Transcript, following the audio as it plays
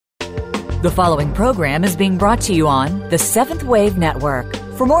The following program is being brought to you on the Seventh Wave Network.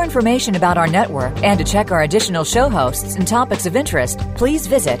 For more information about our network and to check our additional show hosts and topics of interest, please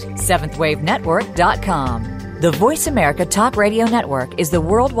visit seventhwavenetwork.com. The Voice America Talk Radio Network is the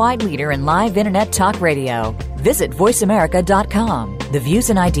worldwide leader in live Internet talk radio. Visit voiceamerica.com. The views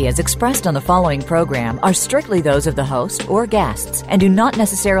and ideas expressed on the following program are strictly those of the host or guests and do not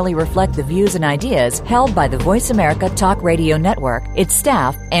necessarily reflect the views and ideas held by the Voice America Talk Radio Network, its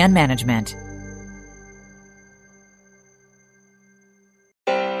staff, and management.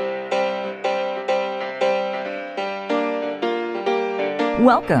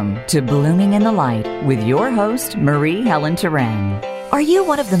 Welcome to Blooming in the Light with your host, Marie Helen Turan. Are you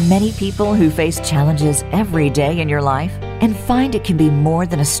one of the many people who face challenges every day in your life and find it can be more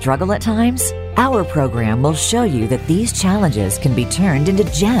than a struggle at times? Our program will show you that these challenges can be turned into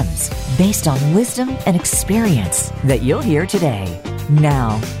gems based on wisdom and experience that you'll hear today.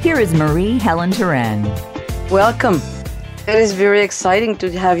 Now, here is Marie Helen Turan. Welcome. It is very exciting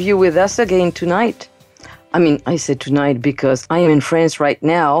to have you with us again tonight. I say tonight because I am in France right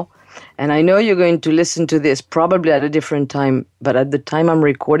now, and I know you're going to listen to this probably at a different time, but at the time I'm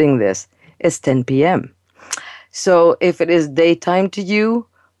recording this, it's 10 p.m. So if it is daytime to you,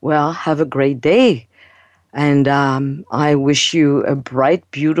 well, have a great day. And I wish you a bright,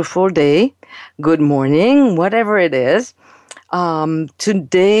 beautiful day, good morning, whatever it is.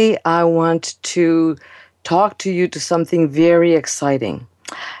 Today I want to talk to you to something very exciting.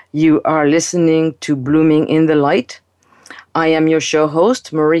 You are listening to Blooming in the Light. I am your show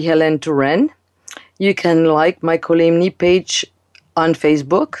host, Marie Helen Turan. You can like my Kolemni page on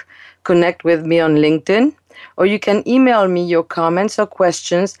Facebook, connect with me on LinkedIn, or you can email me your comments or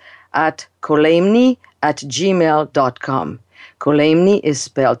questions at kolemni@gmail.com. Kolemni is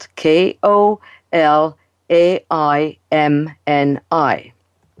spelled K-O-L-A-I-M-N-I.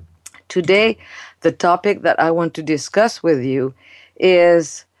 Today, the topic that I want to discuss with you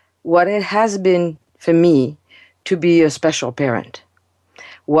is what it has been for me to be a special parent,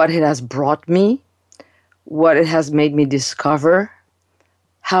 what it has brought me, what it has made me discover,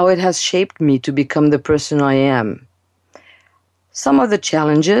 how it has shaped me to become the person I am. Some of the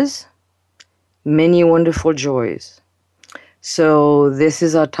challenges, many wonderful joys. So this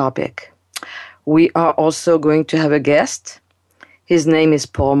is our topic. We are also going to have a guest. His name is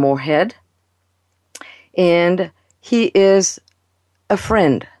Paul Morehead, and he is a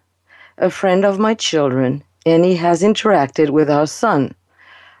friend of my children, and he has interacted with our son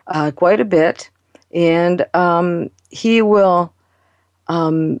quite a bit, and he will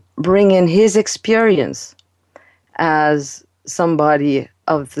bring in his experience as somebody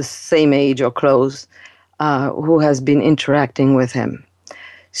of the same age or close who has been interacting with him.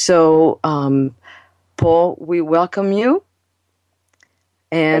 So, Paul, we welcome you,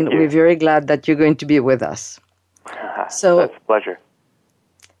 and we're very glad that you're going to be with us. So, that's a pleasure.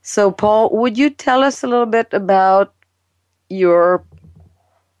 So, Paul, would you tell us a little bit about your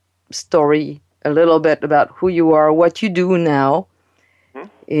story, a little bit about who you are, what you do now,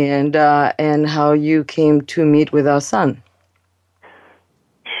 and how you came to meet with our son?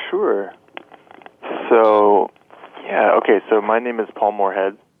 Sure. So my name is Paul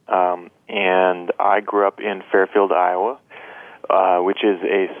Morehead, and I grew up in Fairfield, Iowa, which is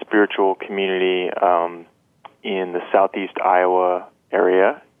a spiritual community in the southeast Iowa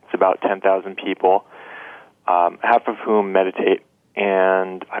area. It's about 10,000 people, half of whom meditate.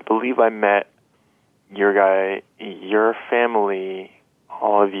 And I believe I met your family,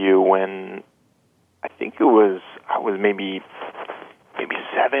 all of you, when I think I was maybe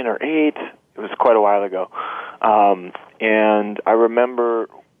 7 or 8. It was quite a while ago. And I remember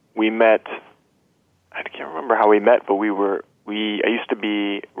we met. I can't remember how we met, but I used to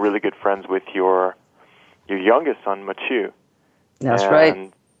be really good friends with your youngest son, Machu. That's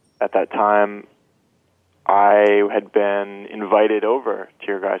right. At that time, I had been invited over to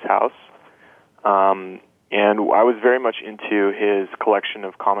your guys' house, and I was very much into his collection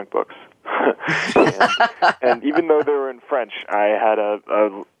of comic books. and even though they were in French, I had a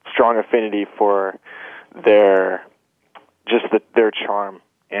strong affinity for their charm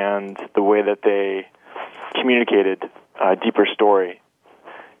and the way that they communicated a deeper story.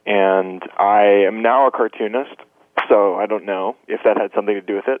 And I am now a cartoonist, so I don't know if that had something to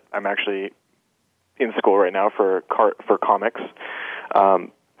do with it. I'm actually in school right now for comics.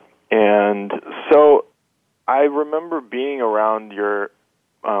 And so I remember being around your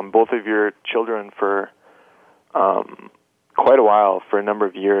both of your children for quite a while, for a number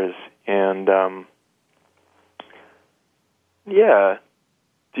of years. And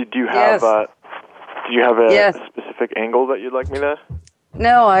did you have a specific angle that you'd like me to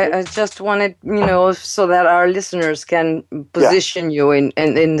No, I just wanted, so that our listeners can position you in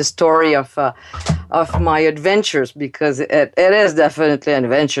the story of my adventures, because it is definitely an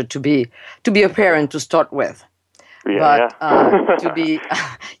adventure to be a parent to start with. But to be,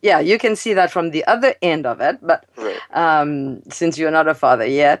 yeah, you can see that from the other end of it. But since you're not a father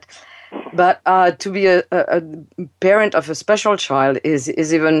yet, but to be a parent of a special child is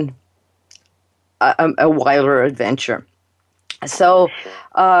even a wilder adventure. So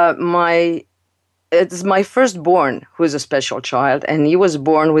it's my firstborn who is a special child, and he was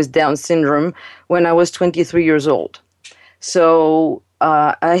born with Down syndrome when I was 23 years old. So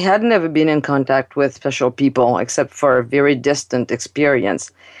I had never been in contact with special people except for a very distant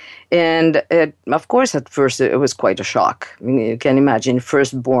experience. And of course, at first, it was quite a shock. I mean, you can imagine,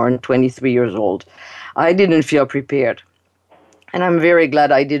 firstborn, 23 years old. I didn't feel prepared. And I'm very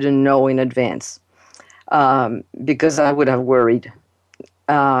glad I didn't know in advance, because I would have worried.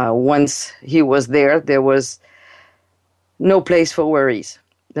 Once he was there was no place for worries.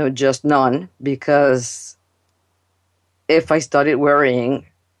 No, just none, because if I started worrying,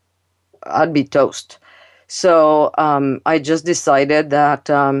 I'd be toast. So I just decided that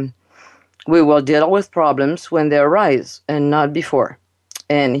we will deal with problems when they arise and not before.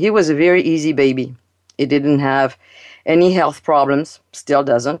 And he was a very easy baby. He didn't have any health problems, still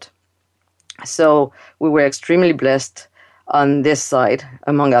doesn't. So we were extremely blessed on this side,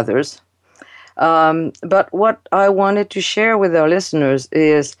 among others. But what I wanted to share with our listeners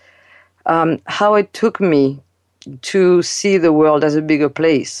is how it took me to see the world as a bigger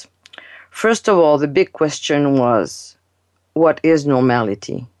place. First of all, the big question was, what is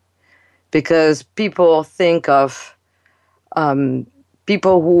normality? Because people think of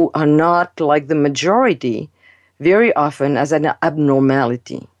people who are not like the majority very often as an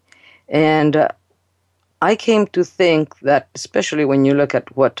abnormality. And I came to think that, especially when you look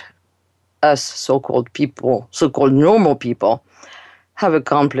at what us so-called people, so-called normal people, have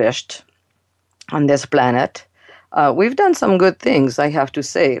accomplished on this planet, we've done some good things, I have to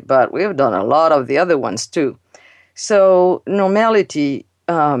say, but we've done a lot of the other ones too. So normality,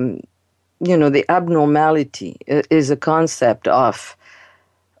 the abnormality is a concept of,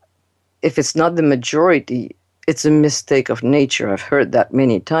 if it's not the majority, it's a mistake of nature. I've heard that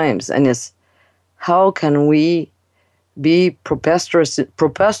many times. And it's, how can we be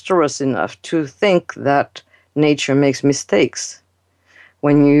preposterous enough to think that nature makes mistakes?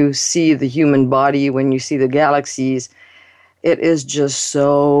 When you see the human body, when you see the galaxies, it is just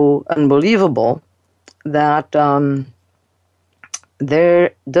so unbelievable that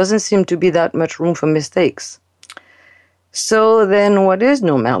there doesn't seem to be that much room for mistakes. So then what is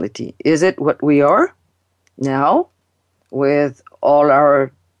normality? Is it what we are now, with all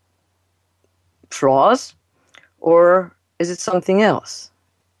our flaws, or is it something else?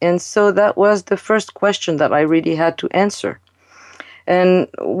 And so that was the first question that I really had to answer. And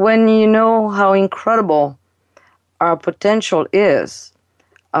when you know how incredible our potential is,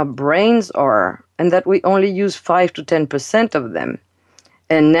 our brains are, and that we only use 5 to 10% of them,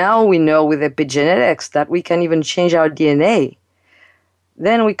 and now we know with epigenetics that we can even change our DNA,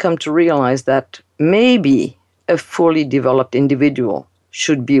 then we come to realize that maybe a fully developed individual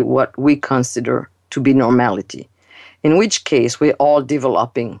should be what we consider to be normality, in which case we're all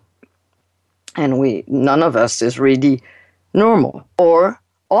developing, and none of us is really normal, or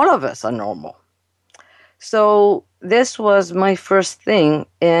all of us are normal. So this was my first thing,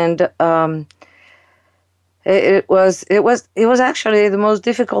 and it was actually the most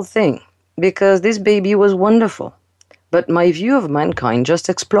difficult thing, because this baby was wonderful, but my view of mankind just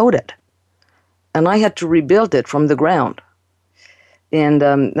exploded, and I had to rebuild it from the ground, and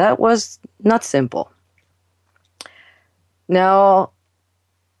that was not simple. Now,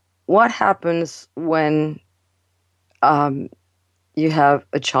 what happens when you have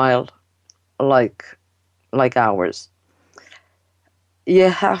a child like ours? You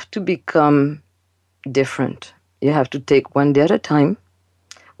have to become different. You have to take one day at a time,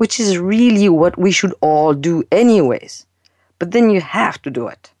 which is really what we should all do anyways. But then you have to do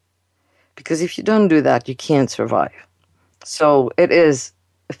it, because if you don't do that, you can't survive. So it is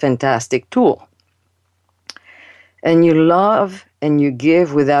a fantastic tool. And you love and you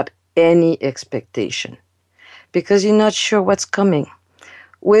give without any expectation, because you're not sure what's coming.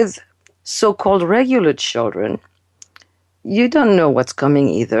 With so-called regular children, you don't know what's coming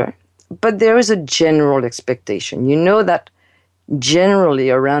either, but there is a general expectation. You know that generally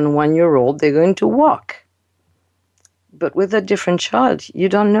around 1 year old, they're going to walk. But with a different child, you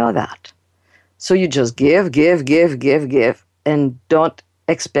don't know that. So you just give, and don't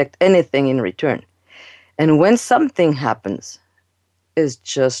expect anything in return. And when something happens, is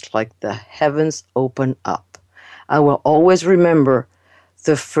just like the heavens open up. I will always remember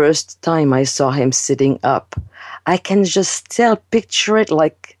the first time I saw him sitting up. I can just still picture it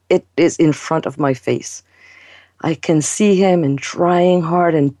like it is in front of my face. I can see him and trying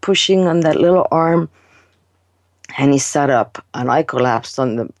hard and pushing on that little arm. And he sat up, and I collapsed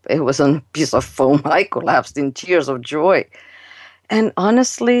it was on a piece of foam. I collapsed in tears of joy. And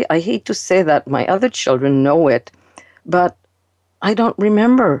honestly, I hate to say that my other children know it, but I don't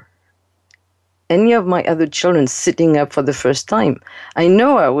remember any of my other children sitting up for the first time. I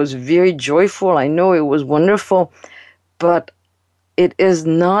know I was very joyful. I know it was wonderful, but it is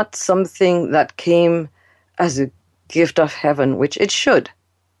not something that came as a gift of heaven, which it should.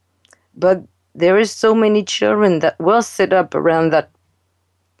 But there is so many children that will sit up around that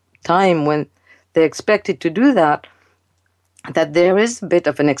time when they're expected to do that there is a bit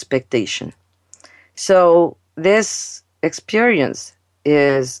of an expectation. So this experience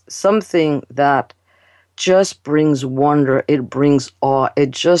is something that just brings wonder. It brings awe.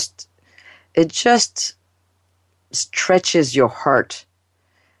 It just stretches your heart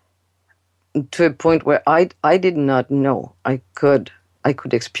to a point where I did not know I could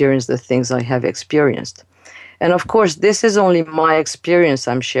experience the things I have experienced. And of course, this is only my experience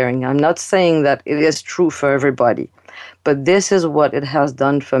I'm sharing. I'm not saying that it is true for everybody, but this is what it has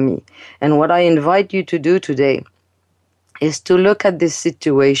done for me. And what I invite you to do today is to look at this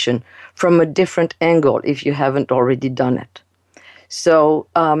situation from a different angle if you haven't already done it. So,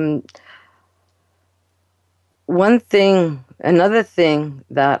 another thing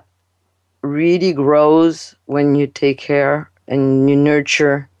that really grows when you take care and you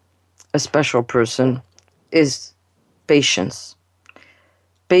nurture a special person is patience.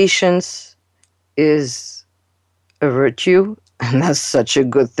 Patience is a virtue, and that's such a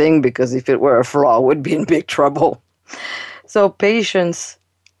good thing, because if it were a flaw, we'd be in big trouble. So patience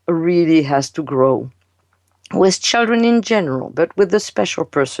really has to grow with children in general, but with the special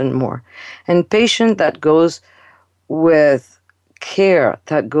person more. And patience that goes with care,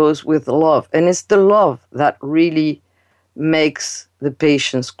 that goes with love. And it's the love that really makes the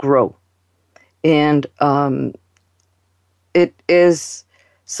patience grow. And it is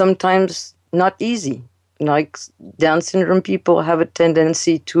sometimes not easy. Like Down syndrome people have a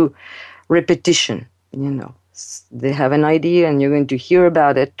tendency to repetition, They have an idea and you're going to hear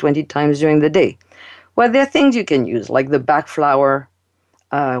about it 20 times during the day. Well, there are things you can use, like the back flower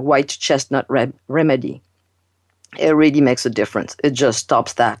white chestnut remedy. It really makes a difference. It just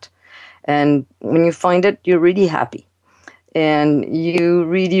stops that. And when you find it, you're really happy. And you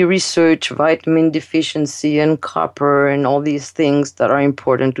really research vitamin deficiency and copper and all these things that are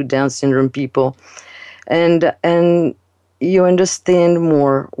important to Down syndrome people. And you understand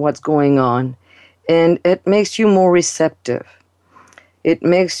more what's going on. And it makes you more receptive. It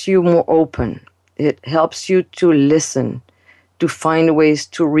makes you more open. It helps you to listen, to find ways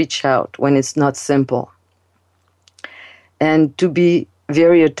to reach out when it's not simple. And to be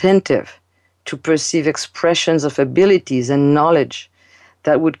very attentive, to perceive expressions of abilities and knowledge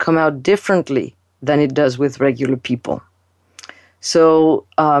that would come out differently than it does with regular people. So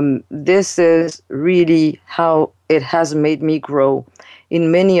this is really how it has made me grow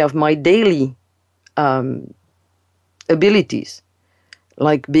in many of my daily abilities,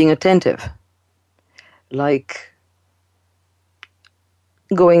 like being attentive, like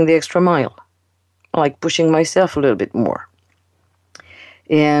going the extra mile, like pushing myself a little bit more,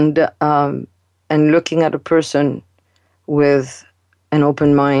 and looking at a person with an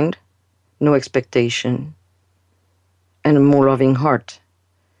open mind, no expectation, and a more loving heart.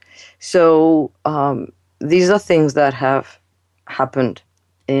 So these are things that have happened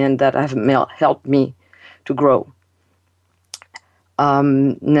and that have helped me to grow.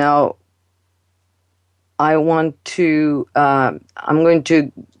 Now, I'm going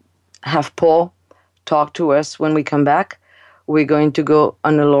to have Paul talk to us when we come back. We're going to go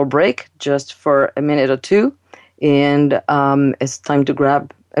on a little break just for a minute or two. And it's time to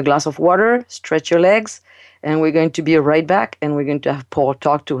grab a glass of water, stretch your legs, and we're going to be right back. And we're going to have Paul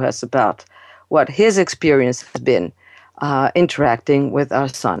talk to us about what his experience has been interacting with our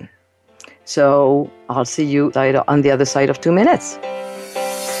son. So I'll see you on the other side of 2 minutes.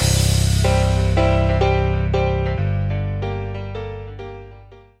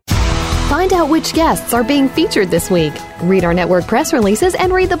 Find out which guests are being featured this week. Read our network press releases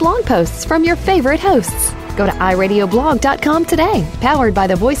and read the blog posts from your favorite hosts. Go to iradioblog.com today, powered by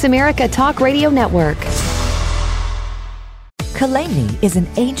the Voice America Talk Radio Network. Kaleni is an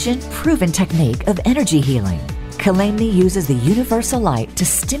ancient, proven technique of energy healing. Calamity uses the universal light to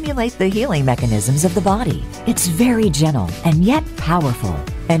stimulate the healing mechanisms of the body. It's very gentle and yet powerful,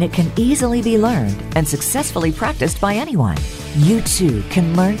 and it can easily be learned and successfully practiced by anyone. You too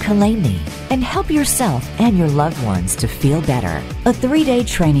can learn Calamity and help yourself and your loved ones to feel better. A 3-day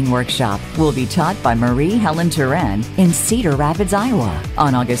training workshop will be taught by Marie Helen Turan in Cedar Rapids, Iowa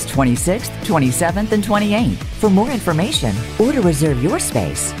on August 26th, 27th, and 28th. For more information or to reserve your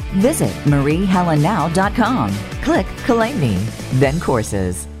space, visit mariehelennow.com. Click Calamity, then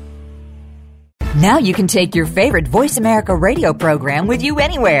Courses. Now you can take your favorite Voice America radio program with you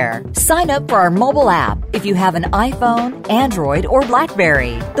anywhere. Sign up for our mobile app if you have an iPhone, Android, or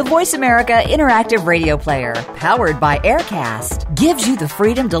BlackBerry. The Voice America Interactive Radio Player, powered by Aircast, gives you the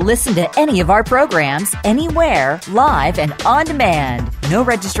freedom to listen to any of our programs anywhere, live and on demand. No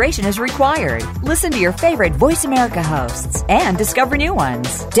registration is required. Listen to your favorite Voice America hosts and discover new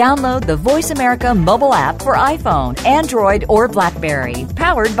ones. Download the Voice America mobile app for iPhone, Android, or BlackBerry,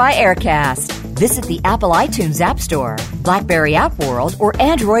 powered by Aircast. Visit the Apple iTunes App Store, BlackBerry App World, or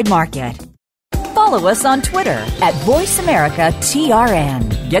Android Market. Follow us on Twitter at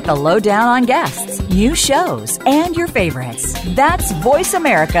VoiceAmericaTRN. Get the lowdown on guests, new shows, and your favorites. That's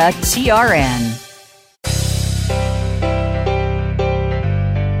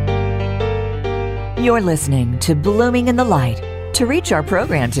VoiceAmericaTRN. You're listening to Blooming in the Light. To reach our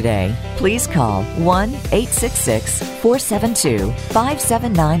program today, please call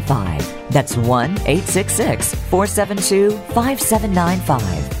 1-866-472-5795. That's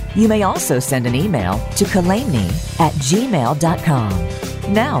 1-866-472-5795. You may also send an email to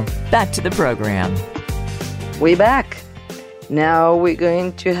calamity@gmail.com. Now, back to the program. We're back. Now we're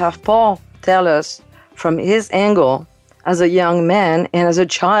going to have Paul tell us from his angle as a young man and as a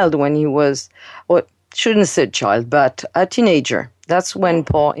child when he was, well, shouldn't say child, but a teenager. That's when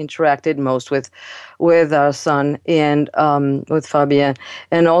Paul interacted most with our son and with Fabien,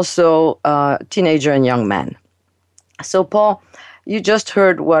 and also teenager and young man. So, Paul, you just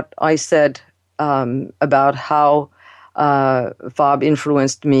heard what I said about how Fab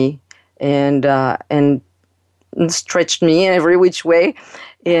influenced me and stretched me in every which way,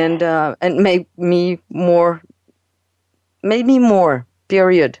 and made me more.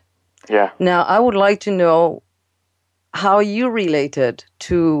 Period. Yeah. Now, I would like to know how you related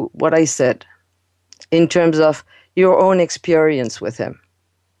to what I said in terms of your own experience with him.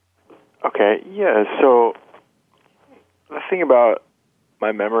 Okay, yeah, so the thing about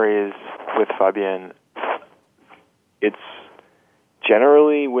my memories with Fabien, it's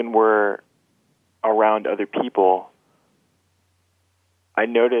generally when we're around other people, I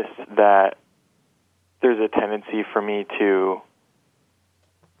notice that there's a tendency for me to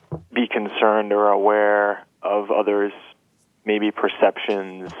be concerned or aware of others' maybe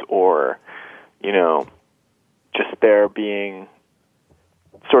perceptions or, just there being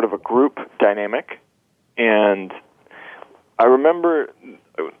sort of a group dynamic. And I remember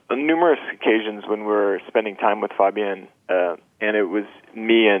numerous occasions when we were spending time with Fabien, and it was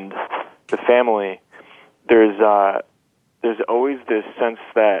me and the family, there's always this sense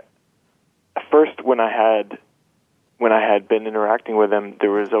that at first when I had been interacting with him,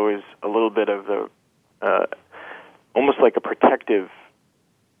 there was always a little bit of the almost like a protective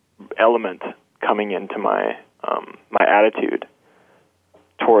element coming into my attitude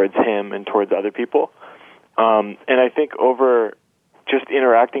towards him and towards other people. And I think over just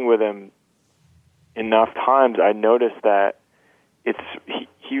interacting with him enough times, I noticed that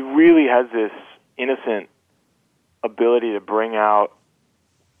he really has this innocent ability to bring out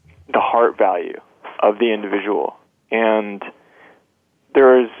the heart value of the individual. And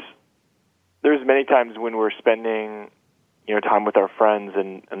there's many times when we're spending, time with our friends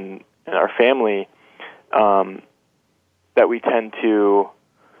and our family, that we tend to,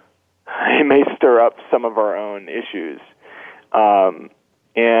 it may stir up some of our own issues.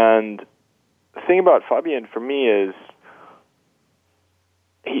 And the thing about Fabien for me is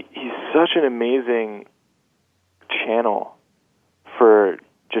he's such an amazing channel for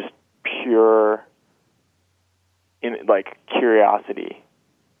just pure curiosity,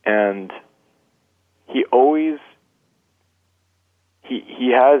 and he always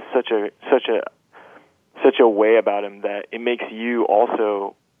he has such a way about him that it makes you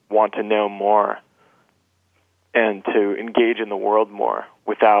also want to know more and to engage in the world more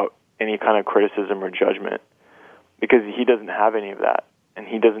without any kind of criticism or judgment, because he doesn't have any of that, and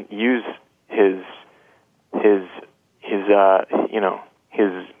he doesn't use his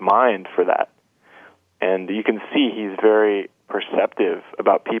mind for that. And you can see he's very perceptive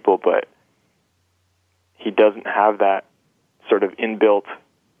about people, but he doesn't have that sort of inbuilt,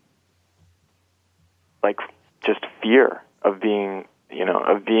 just fear of being,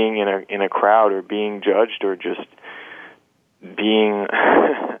 of being in a crowd, or being judged, or just being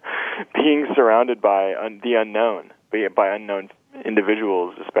being surrounded by the unknown, by unknown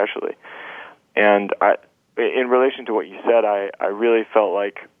individuals especially. And in relation to what you said, I really felt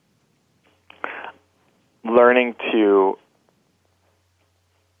like learning to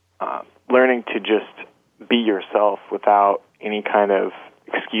just be yourself without any kind of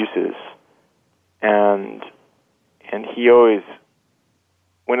excuses. And he always,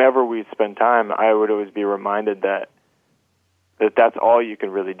 whenever we'd spend time, I would always be reminded that that's all you can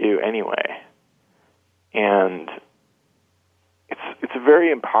really do anyway. And it's a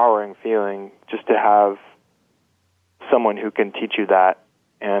very empowering feeling just to have someone who can teach you that.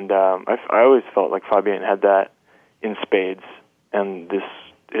 And I always felt like Fabian had that in spades. And this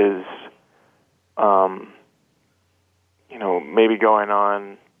is, maybe going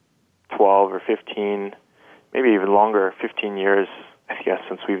on 12 or 15, maybe even longer, 15 years, I guess,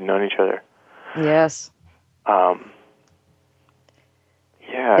 since we've known each other. Yes.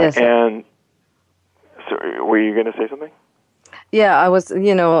 Yes. And so were you going to say something? Yeah, I was,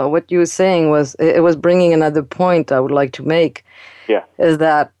 what you were saying was bringing another point I would like to make. Yeah. Is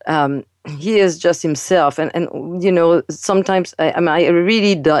that he is just himself. And sometimes I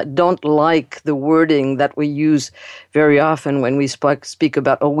really don't like the wording that we use very often when we speak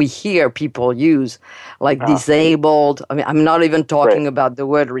about, or we hear people use, like disabled. I mean, I'm not even talking about the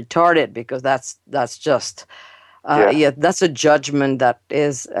word retarded, because that's just, that's a judgment that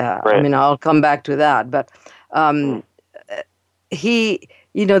is, I'll come back to that. But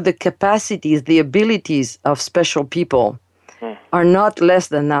the capacities, the abilities of special people are not less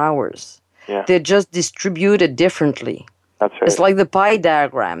than ours. Yeah. They're just distributed differently. That's right. It's like the pie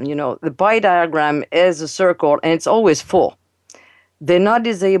diagram. The pie diagram is a circle, and it's always full. They're not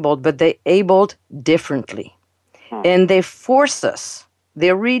disabled, but they're abled differently. And they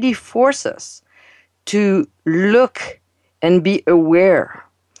really force us to look and be aware,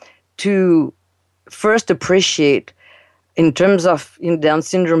 to first appreciate, in terms of Down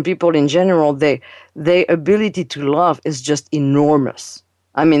syndrome people in general, their ability to love is just enormous.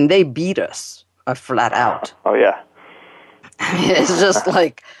 I mean, they beat us flat out. Oh, yeah. It's just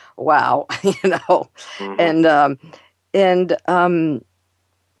like, wow, Mm-hmm.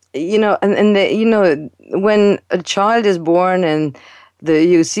 When a child is born and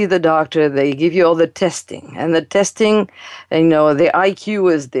you see the doctor, they give you all the testing, and the testing, the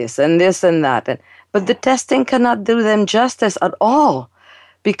IQ is this and this and that, but the testing cannot do them justice at all,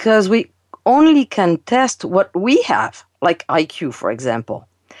 because we only can test what we have, like IQ, for example.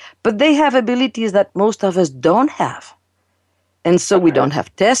 But they have abilities that most of us don't have. And so we don't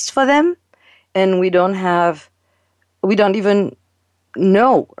have tests for them, and we don't even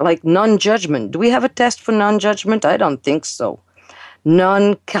know, like non-judgment. Do we have a test for non-judgment? I don't think so.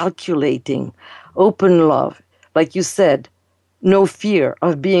 Non-calculating, open love, like you said, no fear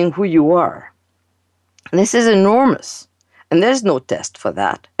of being who you are. This is enormous, and there's no test for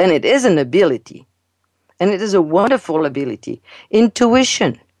that. And it is an ability, and it is a wonderful ability.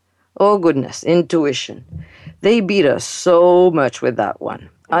 Intuition, oh goodness, intuition. They beat us so much with that one.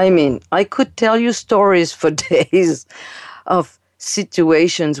 I mean, I could tell you stories for days of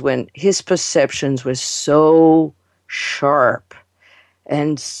situations when his perceptions were so sharp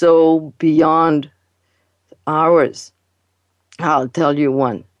and so beyond ours. I'll tell you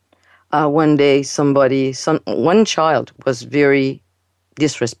one. One day, one child was very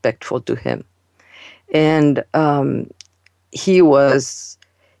disrespectful to him. And he made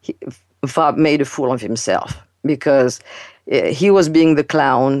a fool of himself, because he was being the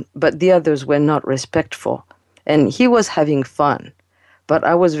clown, but the others were not respectful. And he was having fun. But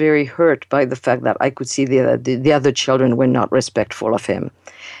I was very hurt by the fact that I could see the other children were not respectful of him.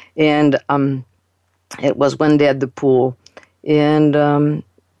 And it was one day at the pool, and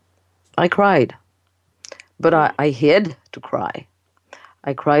I cried. But I hid to cry.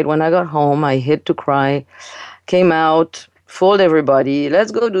 I cried when I got home. I hid to cry. Came out, fooled everybody.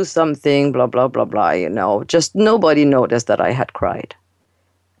 Let's go do something, blah, blah, blah, blah, Just nobody noticed that I had cried.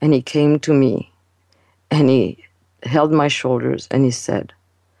 And he came to me, and he held my shoulders, and he said,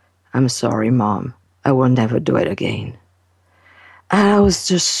 "I'm sorry, Mom. I will never do it again." And I was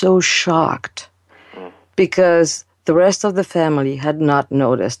just so shocked, because the rest of the family had not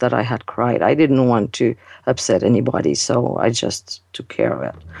noticed that I had cried. I didn't want to upset anybody, so I just took care of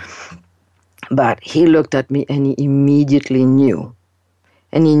it. But he looked at me, and he immediately knew.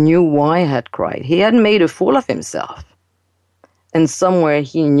 And he knew why I had cried. He had made a fool of himself. And somewhere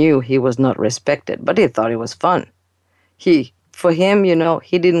he knew he was not respected, but he thought it was fun. For him,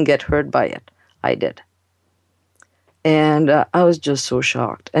 he didn't get hurt by it. I did. And I was just so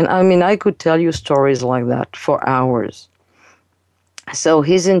shocked. And I mean, I could tell you stories like that for hours. So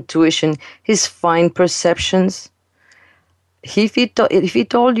his intuition, his fine perceptions, if he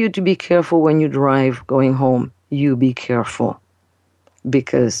told you to be careful when you drive going home, you be careful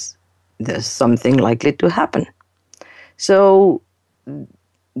because there's something likely to happen. So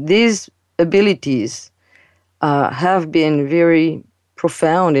these abilities have been very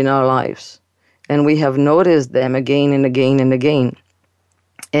profound in our lives, and we have noticed them again and again and again.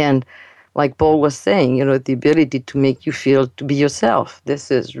 And like Paul was saying, the ability to make you feel to be yourself.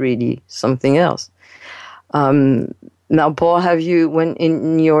 This is really something else. Now, Paul, have you, when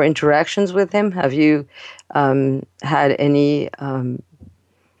in your interactions with him, have you had any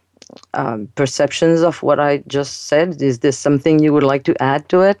perceptions of what I just said? Is this something you would like to add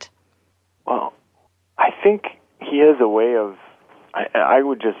to it? Well, I think he has a way of, I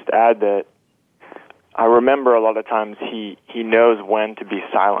would just add that I remember a lot of times he knows when to be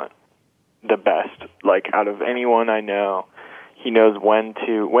silent the best. Like, out of anyone I know, he knows when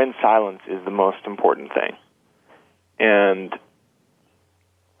silence is the most important thing. And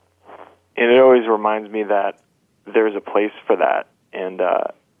it always reminds me that there's a place for that. And,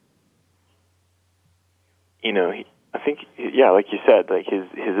 I think, like you said, like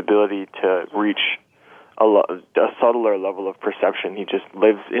his ability to reach a subtler level of perception, he just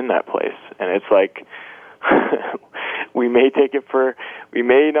lives in that place. And it's like, we may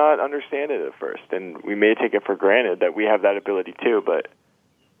not understand it at first, and we may take it for granted that we have that ability too, but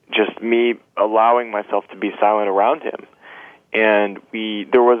just me allowing myself to be silent around him. And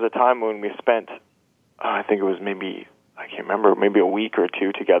there was a time when we spent, I think it was maybe a week or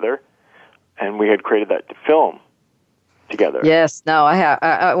two together, and we had created that film together. Yes, now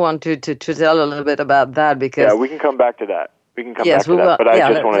I want to tell a little bit about that, because... Yeah, we can come back to that. But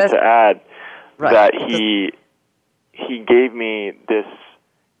I just wanted to add that he gave me this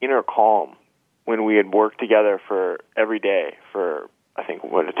inner calm when we had worked together for every day for, I think,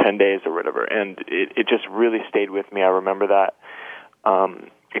 10 days or whatever, and it just really stayed with me. I remember that.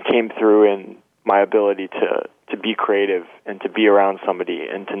 It came through in my ability to be creative and to be around somebody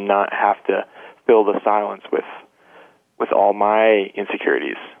and to not have to fill the silence with all my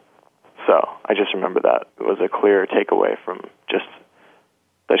insecurities. So I just remember that. It was a clear takeaway from just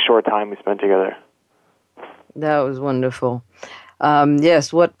the short time we spent together. That was wonderful.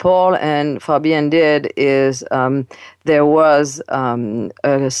 Yes, what Paul and Fabienne did is there was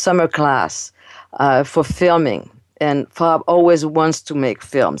a summer class for filming, and Fab always wants to make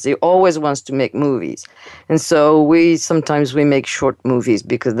films. He always wants to make movies, and so sometimes we make short movies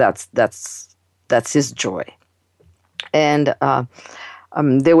because that's his joy. And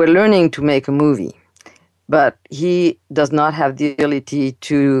they were learning to make a movie, but he does not have the ability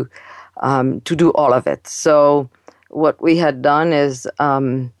to do all of it. So what we had done is,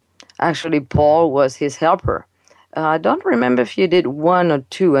 actually Paul was his helper. I don't remember if you did one or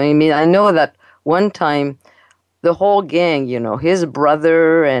two. I mean, I know that one time the whole gang, his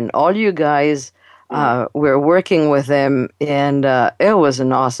brother and all you guys were working with him, and it was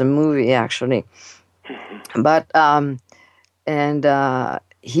an awesome movie, actually. But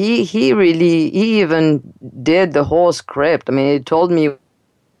he even did the whole script. I mean, he told me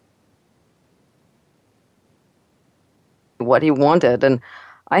what he wanted, and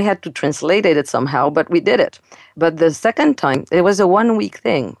I had to translate it somehow, but we did it. But the second time, it was a 1-week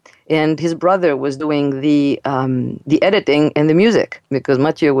thing, and his brother was doing the editing and the music, because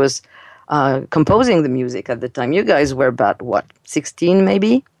Mathieu was composing the music at the time. You guys were about, 16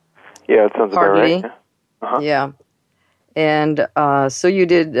 maybe? Yeah, it sounds about right. Uh-huh. Yeah. And so you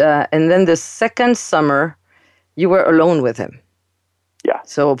did, and then the second summer, you were alone with him. Yeah.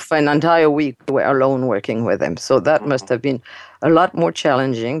 So for an entire week, we were alone working with him. So that must have been a lot more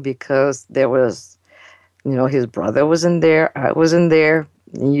challenging, because there was, his brother wasn't there, I wasn't there,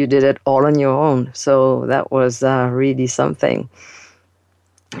 and you did it all on your own. So that was really something.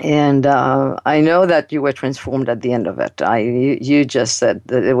 And I know that you were transformed at the end of it. You just said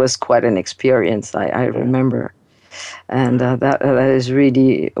that it was quite an experience. I remember. And that is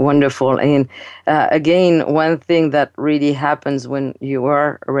really wonderful. And again, one thing that really happens when you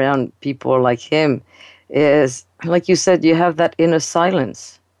are around people like him is, like you said, you have that inner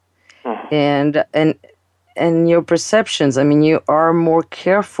silence, and your perceptions. I mean, you are more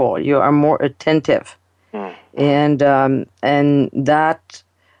careful, you are more attentive, and that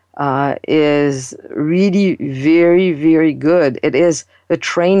is really very, very good. It is a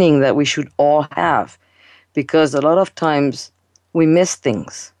training that we should all have, because a lot of times we miss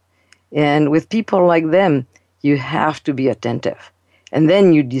things. And with people like them, you have to be attentive. And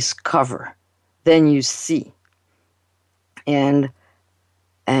then you discover, then you see. and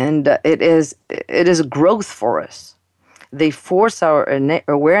it is growth for us. They force our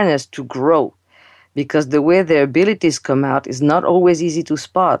awareness to grow, because the way their abilities come out is not always easy to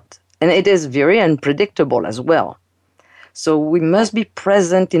spot, and it is very unpredictable as well. So we must be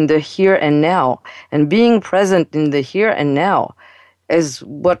present in the here and now, and being present in the here and now is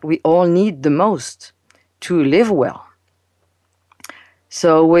what we all need the most to live well.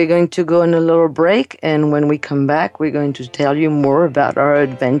 So we're going to go on a little break, and when we come back, we're going to tell you more about our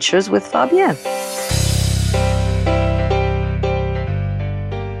adventures with Fabienne.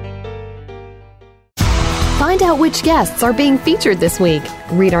 Find out which guests are being featured this week.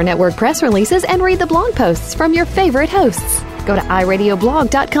 Read our network press releases and read the blog posts from your favorite hosts. Go to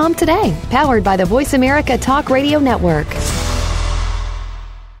iradioblog.com today, powered by the Voice America Talk Radio Network.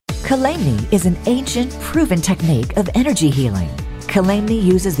 Kalemni is an ancient, proven technique of energy healing. Kalemni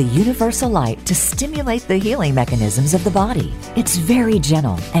uses the universal light to stimulate the healing mechanisms of the body. It's very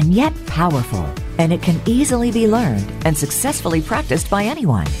gentle and yet powerful, and it can easily be learned and successfully practiced by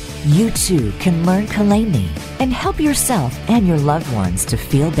anyone. You too can learn Kalemni and help yourself and your loved ones to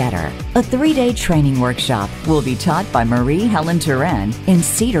feel better. A 3-day training workshop will be taught by Marie Helen Turan in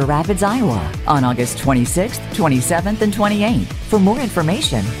Cedar Rapids, Iowa on August 26th, 27th, and 28th. For more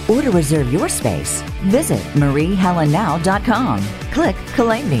information or to reserve your space, visit mariehelennow.com. Click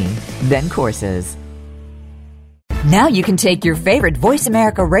Kalemni, then courses. Now you can take your favorite Voice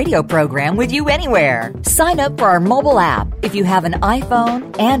America radio program with you anywhere. Sign up for our mobile app if you have an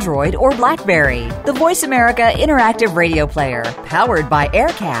iPhone, Android, or BlackBerry. The Voice America Interactive Radio Player, powered by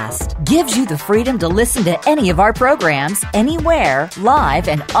Aircast, gives you the freedom to listen to any of our programs, anywhere, live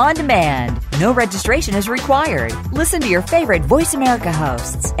and on demand. No registration is required. Listen to your favorite Voice America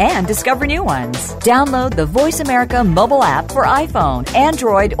hosts and discover new ones. Download the Voice America mobile app for iPhone,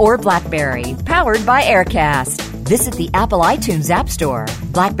 Android, or BlackBerry, powered by Aircast. Visit the Apple iTunes App Store,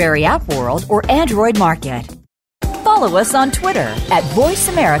 BlackBerry App World, or Android Market. Follow us on Twitter at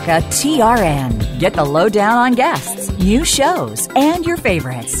VoiceAmericaTRN. Get the lowdown on guests, new shows, and your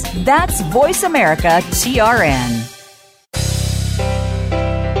favorites. That's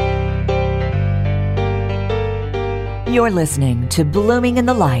VoiceAmericaTRN. You're listening to Blooming in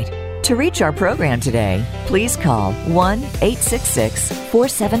the Light. To reach our program today, please call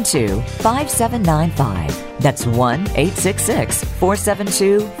 1-866-472-5795. That's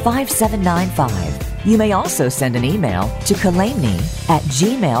 1-866-472-5795. You may also send an email to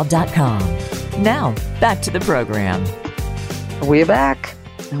kalemni@gmail.com. Now, back to the program. We're back,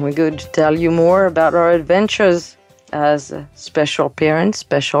 and we're going to tell you more about our adventures as a special parent,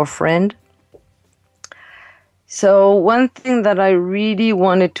 special friend. So one thing that I really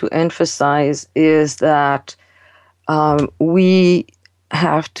wanted to emphasize is that we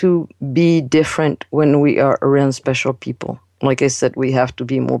have to be different when we are around special people. Like I said, we have to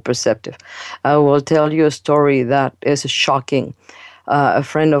be more perceptive. I will tell you a story that is shocking. A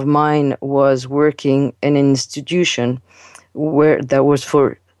friend of mine was working in an institution where that was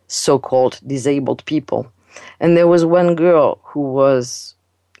for so-called disabled people. And there was one girl who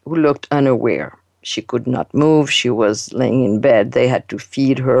looked unaware. She could not move. She was laying in bed. They had to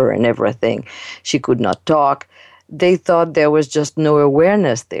feed her and everything. She could not talk. They thought there was just no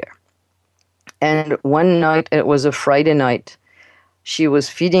awareness there. And one night, it was a Friday night, she was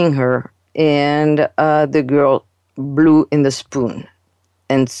feeding her, and the girl blew in the spoon.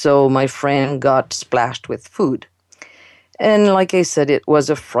 And so my friend got splashed with food. And like I said, it was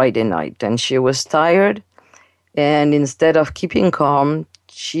a Friday night, and she was tired. And instead of keeping calm,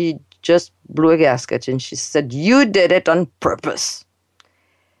 she just blew a gasket, and she said, "You did it on purpose."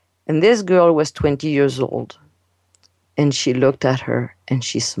 And this girl was 20 years old. And she looked at her, and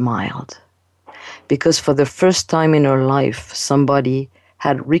she smiled. Because for the first time in her life, somebody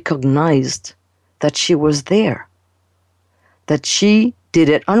had recognized that she was there. That she did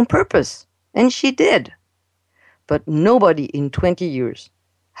it on purpose. And she did. But nobody in 20 years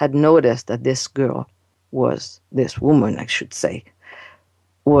had noticed that this woman, I should say,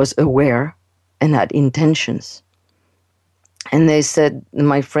 was aware and had intentions. And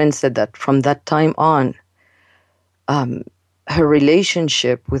my friend said that from that time on, her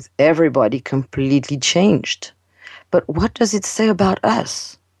relationship with everybody completely changed. But what does it say about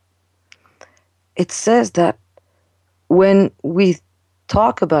us? It says that when we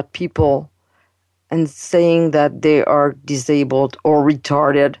talk about people and saying that they are disabled or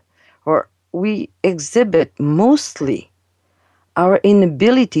retarded, or we exhibit mostly our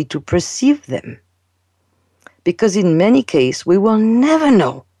inability to perceive them. Because in many cases, we will never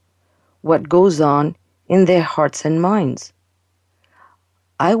know what goes on in their hearts and minds.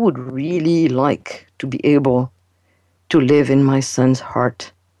 I would really like to be able to live in my son's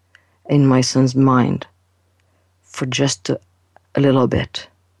heart, in my son's mind, for just a little bit,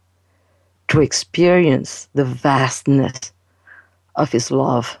 to experience the vastness of his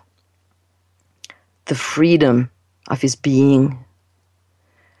love, the freedom of his being,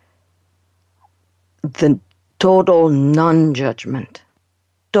 the total non-judgment.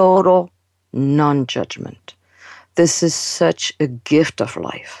 Total non-judgment. This is such a gift of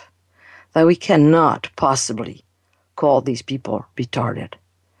life that we cannot possibly call these people retarded,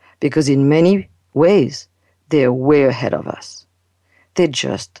 because in many ways they're way ahead of us. They're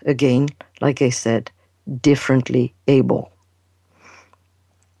just, again, like I said, differently able.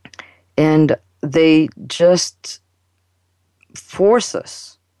 And they just force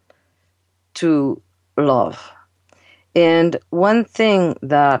us to love. And one thing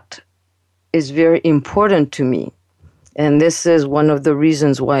that is very important to me, and this is one of the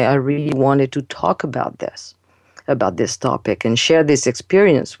reasons why I really wanted to talk about this topic and share this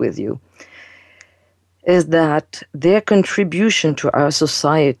experience with you, is that their contribution to our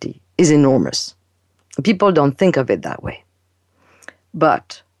society is enormous. People don't think of it that way.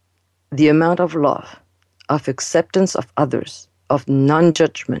 But the amount of love, of acceptance of others, of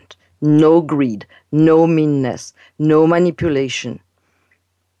non-judgment, no greed, no meanness, no manipulation.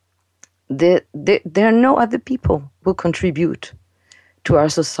 There are no other people who contribute to our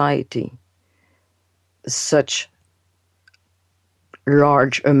society such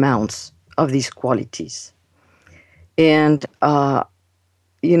large amounts of these qualities. And,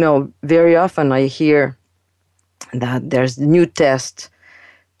 very often I hear that there's new tests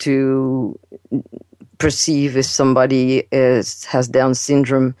to perceive if somebody has Down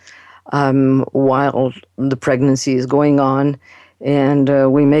syndrome while the pregnancy is going on, and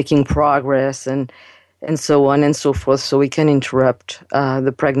we're making progress and so on and so forth, so we can interrupt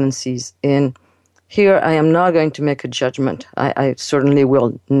the pregnancies. And here I am not going to make a judgment. I certainly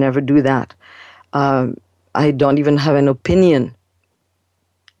will never do that. I don't even have an opinion.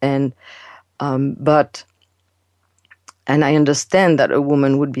 And I understand that a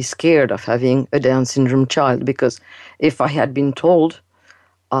woman would be scared of having a Down syndrome child, because if I had been told,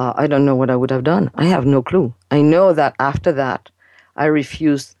 I don't know what I would have done. I have no clue. I know that after that, I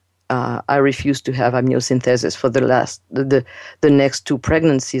refused to have amniocentesis for the next 2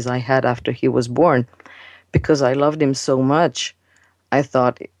 pregnancies I had after he was born, because I loved him so much. I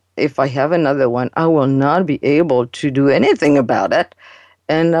thought, if I have another one, I will not be able to do anything about it,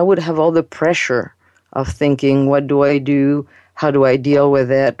 and I would have all the pressure of thinking, what do I do? How do I deal with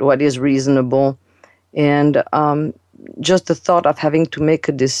it? What is reasonable? And just the thought of having to make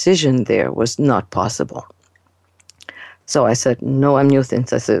a decision there was not possible. So I said, no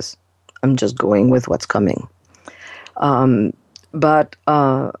amniocentesis. I'm just going with what's coming. But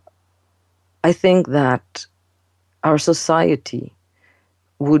I think that our society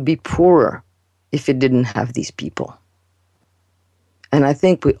would be poorer if it didn't have these people. And I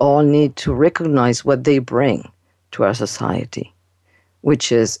think we all need to recognize what they bring to our society,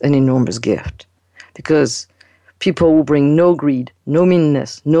 which is an enormous gift. Because people who bring no greed, no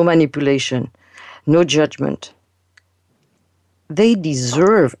meanness, no manipulation, no judgment, they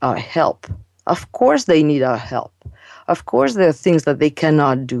deserve our help. Of course they need our help. Of course there are things that they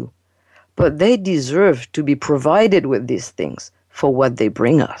cannot do. But they deserve to be provided with these things for what they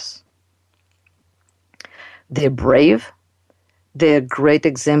bring us. They're brave. They're a great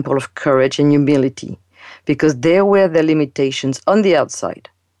example of courage and humility, because they wear their limitations on the outside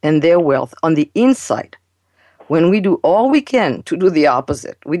and their wealth on the inside. When we do all we can to do the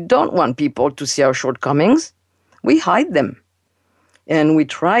opposite, we don't want people to see our shortcomings. We hide them. And we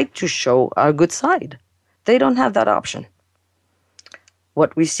try to show our good side. They don't have that option.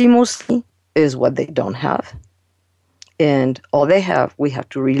 What we see mostly is what they don't have. And all they have, we have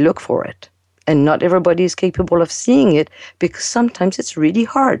to relook for it. And not everybody is capable of seeing it, because sometimes it's really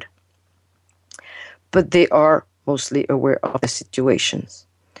hard. But they are mostly aware of the situations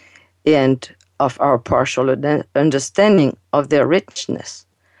and of our partial understanding of their richness.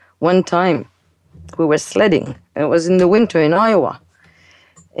 One time, we were sledding. It was in the winter in Iowa.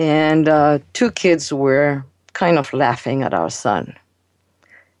 And 2 kids were kind of laughing at our son.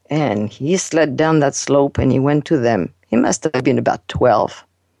 And he slid down that slope and he went to them. He must have been about 12.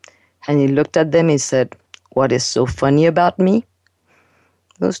 And he looked at them and said, "What is so funny about me?"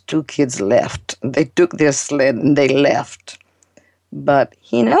 Those 2 kids left. They took their sled and they left. But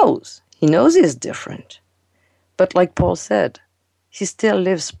he knows. He knows he's different. But like Paul said, he still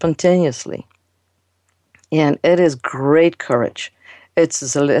lives spontaneously. And it is great courage.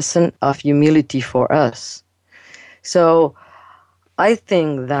 It's a lesson of humility for us. So I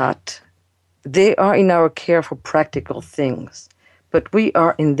think that they are in our care for practical things, but we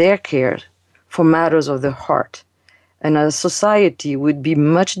are in their care for matters of the heart. And our society would be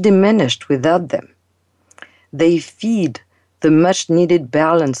much diminished without them. They feed the much-needed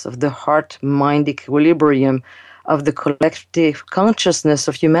balance of the heart-mind equilibrium of the collective consciousness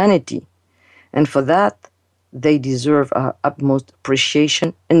of humanity. And for that, they deserve our utmost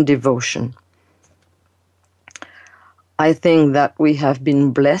appreciation and devotion. I think that we have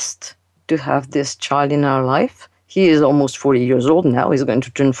been blessed to have this child in our life. He is almost 40 years old now. He's going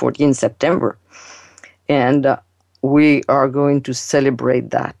to turn 40 in September. And we are going to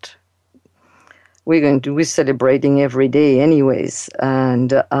celebrate that. We're celebrating every day anyways.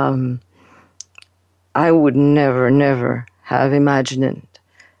 And I would never have imagined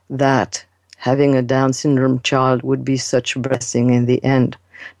that having a Down syndrome child would be such a blessing in the end.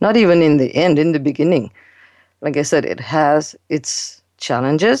 Not even in the end, in the beginning. Like I said, it has its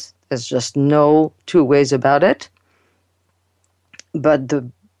challenges. There's just no two ways about it. But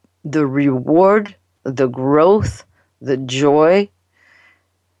the reward, the growth, the joy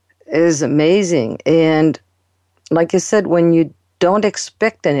is amazing. And like I said, when you don't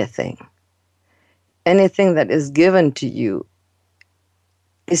expect anything that is given to you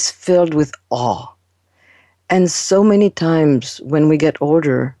is filled with awe. And so many times when we get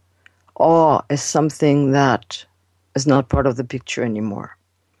older, awe is something that is not part of the picture anymore.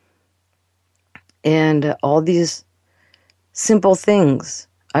 And all these simple things.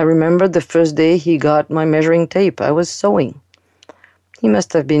 I remember the first day he got my measuring tape. I was sewing. He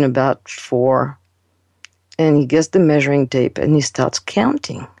must have been about 4. And he gets the measuring tape and he starts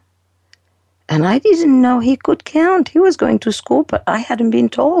counting. And I didn't know he could count. He was going to school, but I hadn't been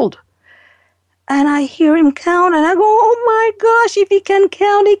told. And I hear him count and I go, oh my gosh, if he can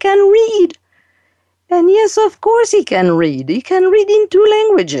count, he can read. And yes, of course he can read. He can read in 2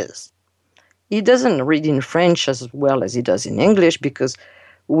 languages. He doesn't read in French as well as he does in English because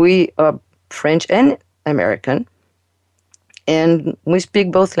we are French and American. And we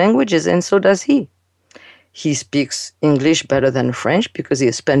speak both languages, and so does he. He speaks English better than French because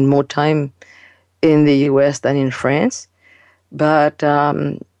he spent more time in the U.S. than in France. But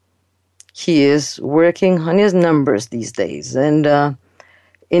he is working on his numbers these days. And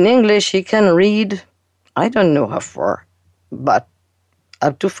in English, he can read, I don't know how far, but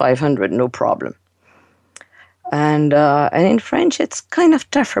up to 500, no problem. And in French, it's kind of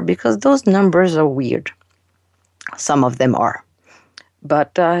tougher because those numbers are weird. Some of them are.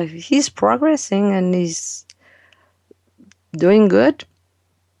 But he's progressing and he's doing good.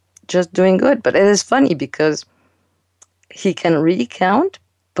 Just doing good. But it is funny because he can really count,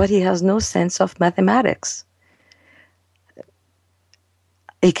 but he has no sense of mathematics.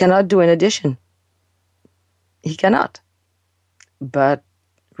 He cannot do an addition. He cannot. But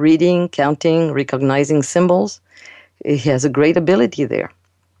reading, counting, recognizing symbols, he has a great ability there.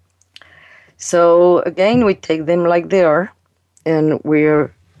 So again, we take them like they are, and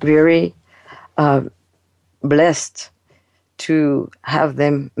we're very blessed to have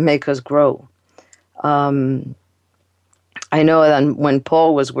them make us grow. I know that when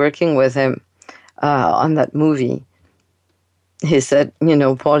Paul was working with him on that movie, he said,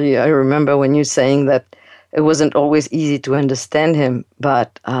 Paul, I remember when you saying that it wasn't always easy to understand him,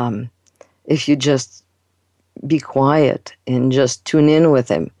 but if you just be quiet and just tune in with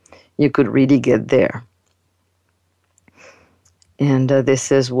him, you could really get there. And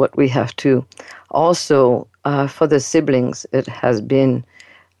this is what we have to. Also, for the siblings, it has been,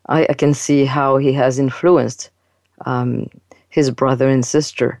 I can see how he has influenced his brother and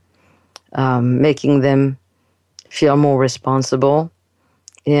sister, making them feel more responsible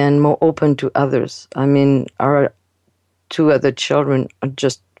and more open to others. I mean, our 2 other children are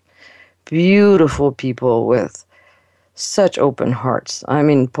just beautiful people with such open hearts. I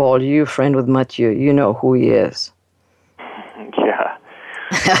mean, Paul, you're a friend with Mathieu. You know who he is. Yeah.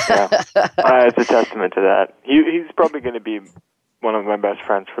 It's a testament to that. He's probably going to be one of my best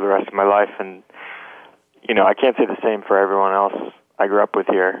friends for the rest of my life. And, I can't say the same for everyone else I grew up with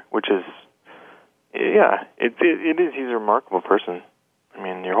here, which is, it is. He's a remarkable person. I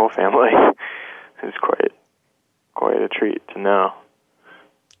mean, your whole family is quite a treat to know.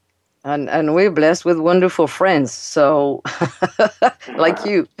 And we're blessed with wonderful friends, so like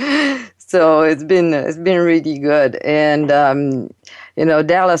you. So it's been really good. And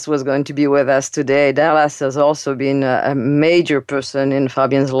Dallas was going to be with us today. Dallas has also been a major person in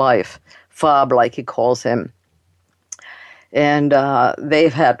Fabien's life, Fab, like he calls him. And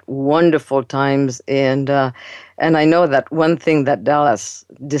they've had wonderful times. And I know that one thing that Dallas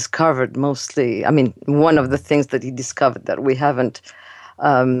discovered mostly, one of the things that he discovered that we haven't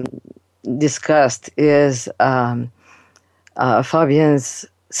discussed is Fabien's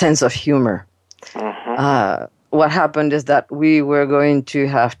sense of humor. What happened is that we were going to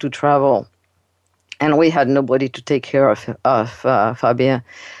have to travel, and we had nobody to take care of Fabien.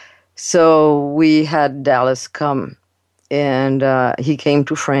 So we had Dallas come, and he came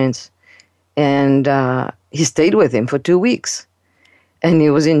to France, and he stayed with him for 2 weeks, and he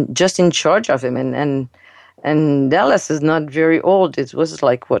was just in charge of him. And Dallas is not very old. It was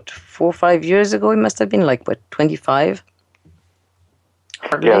like, 4 or 5 years ago? He must have been like, 25?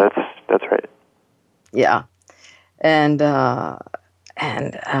 Hardly. Yeah, that's right. Yeah. And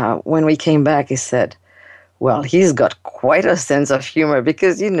when we came back, he said, well, he's got quite a sense of humor,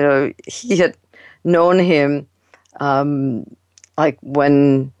 because, he had known him like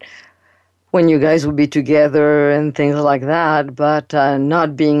when you guys would be together and things like that, but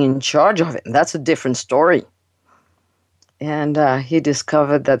not being in charge of it. That's a different story. And he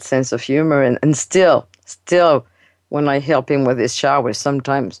discovered that sense of humor. And still, when I help him with his shower,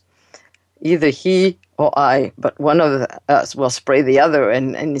 sometimes either he or I, but one of us will spray the other,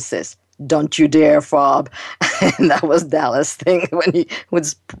 and he says, "Don't you dare, Fob." And that was Dallas' thing, when he would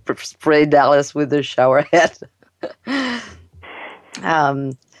spray Dallas with the shower head.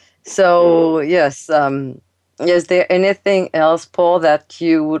 So, yes. Is there anything else, Paul, that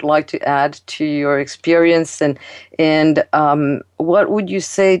you would like to add to your experience? And what would you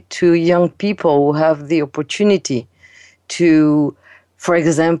say to young people who have the opportunity to, for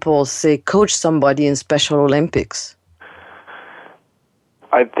example, say, coach somebody in Special Olympics?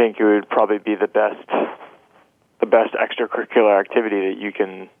 I think it would probably be the best extracurricular activity that you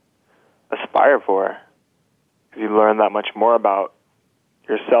can aspire for, because you learn that much more about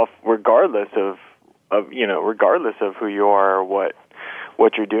yourself, regardless of who you are or what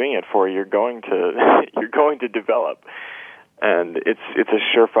you're doing it for. You're going to develop, and it's a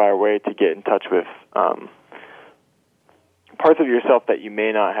surefire way to get in touch with parts of yourself that you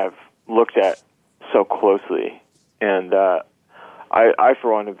may not have looked at so closely. And I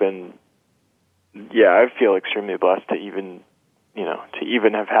for one have been, I feel extremely blessed to even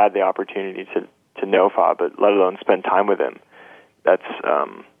have had the opportunity to know Fab, but let alone spend time with him. That's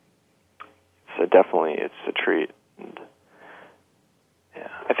so definitely it's a treat. And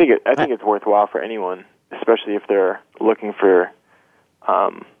I think it's worthwhile for anyone, especially if they're looking for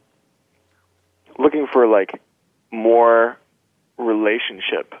like more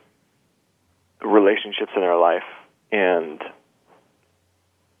relationships in their life. And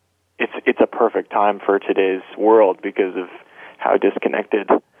it's a perfect time for today's world because of how disconnected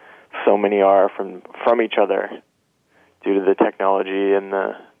so many are from each other due to the technology and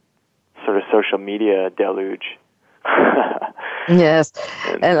the sort of social media deluge. Yes.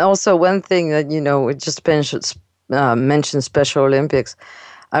 And also one thing that, it just mentioned Special Olympics.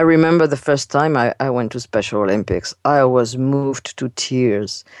 I remember the first time I went to Special Olympics, I was moved to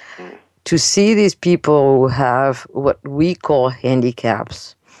tears to see these people who have what we call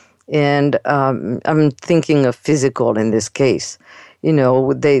handicaps. And I'm thinking of physical in this case.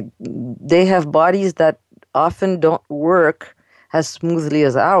 They have bodies that often don't work as smoothly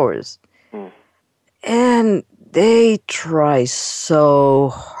as ours. And they try so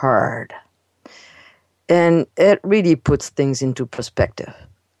hard. And it really puts things into perspective.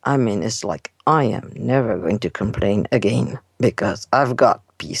 I mean, it's like, I am never going to complain again because I've got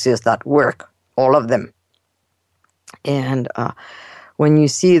pieces that work, all of them. And when you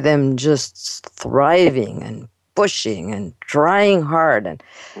see them just thriving and pushing and trying hard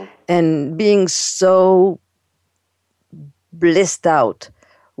and being so blissed out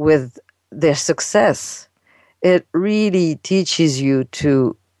with their success, it really teaches you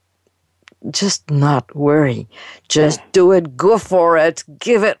to just not worry. Just do it, go for it,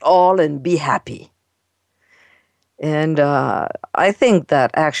 give it all, and be happy. And I think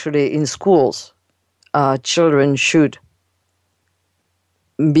that actually in schools, children should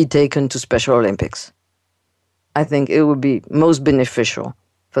be taken to Special Olympics. I think it would be most beneficial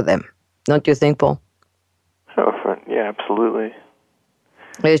for them. Don't you think, Paul? Oh, yeah, absolutely.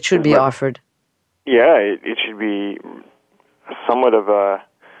 It should be offered. Yeah, it should be somewhat of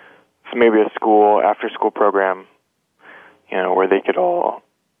maybe a after-school program, where they could all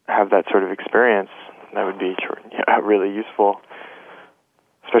have that sort of experience. That would be really useful,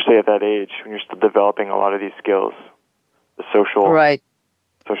 especially at that age when you're still developing a lot of these skills, the social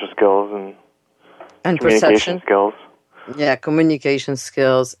skills and communication perception skills. Yeah, communication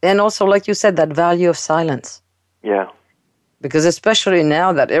skills. And also, like you said, that value of silence. Yeah. Because especially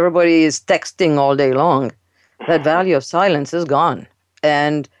now that everybody is texting all day long, that value of silence is gone.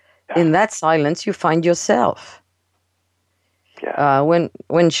 And in that silence, you find yourself. Yeah.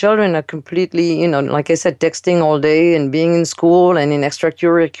 When children are completely, like I said, texting all day and being in school and in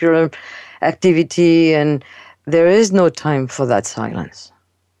extracurricular activity, and there is no time for that silence.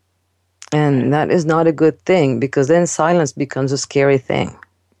 And that is not a good thing, because then silence becomes a scary thing.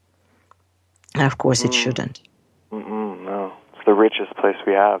 And of course, it shouldn't. No, it's the richest place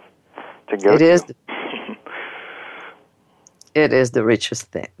we have to go to. It is. It is the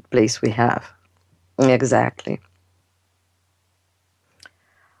richest place we have. Exactly.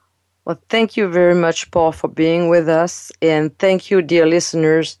 Well, thank you very much, Paul, for being with us, and thank you, dear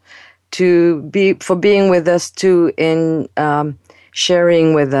listeners, for being with us too, in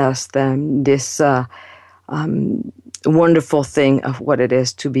sharing with us this wonderful thing of what it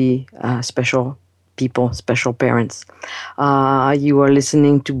is to be special people, special parents. You are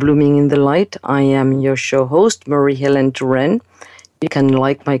listening to Blooming in the Light. I am your show host, Marie-Hélène Touraine. You can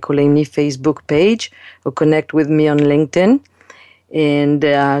like my Kolemni Facebook page or connect with me on LinkedIn, and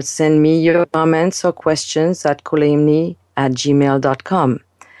send me your comments or questions at kolemni@gmail.com.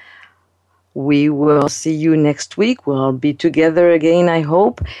 We will see you next week. We'll be together again, I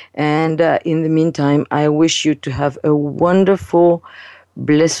hope. And in the meantime, I wish you to have a wonderful,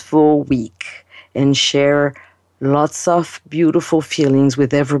 blissful week and share lots of beautiful feelings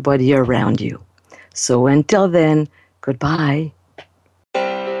with everybody around you. So until then, goodbye.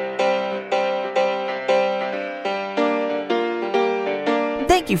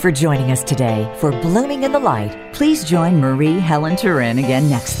 Thank you for joining us today for Blooming in the Light. Please join Marie-Hélène Touraine again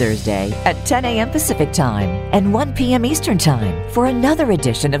next Thursday at 10 a.m. Pacific Time and 1 p.m. Eastern Time for another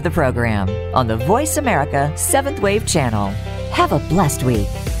edition of the program on the Voice America 7th Wave channel. Have a blessed week.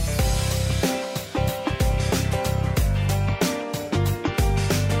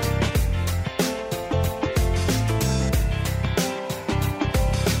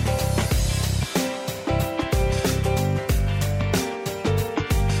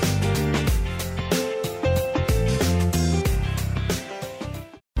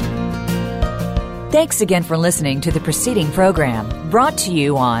 Thanks again for listening to the preceding program, brought to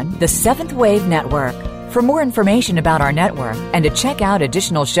you on the 7th Wave Network. For more information about our network and to check out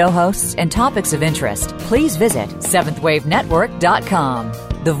additional show hosts and topics of interest, please visit 7thwavenetwork.com.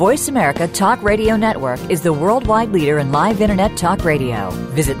 The Voice America Talk Radio Network is the worldwide leader in live Internet talk radio.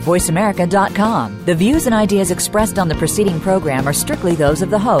 Visit voiceamerica.com. The views and ideas expressed on the preceding program are strictly those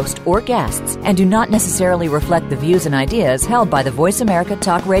of the host or guests and do not necessarily reflect the views and ideas held by the Voice America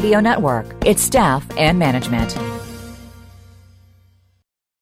Talk Radio Network, its staff, and management.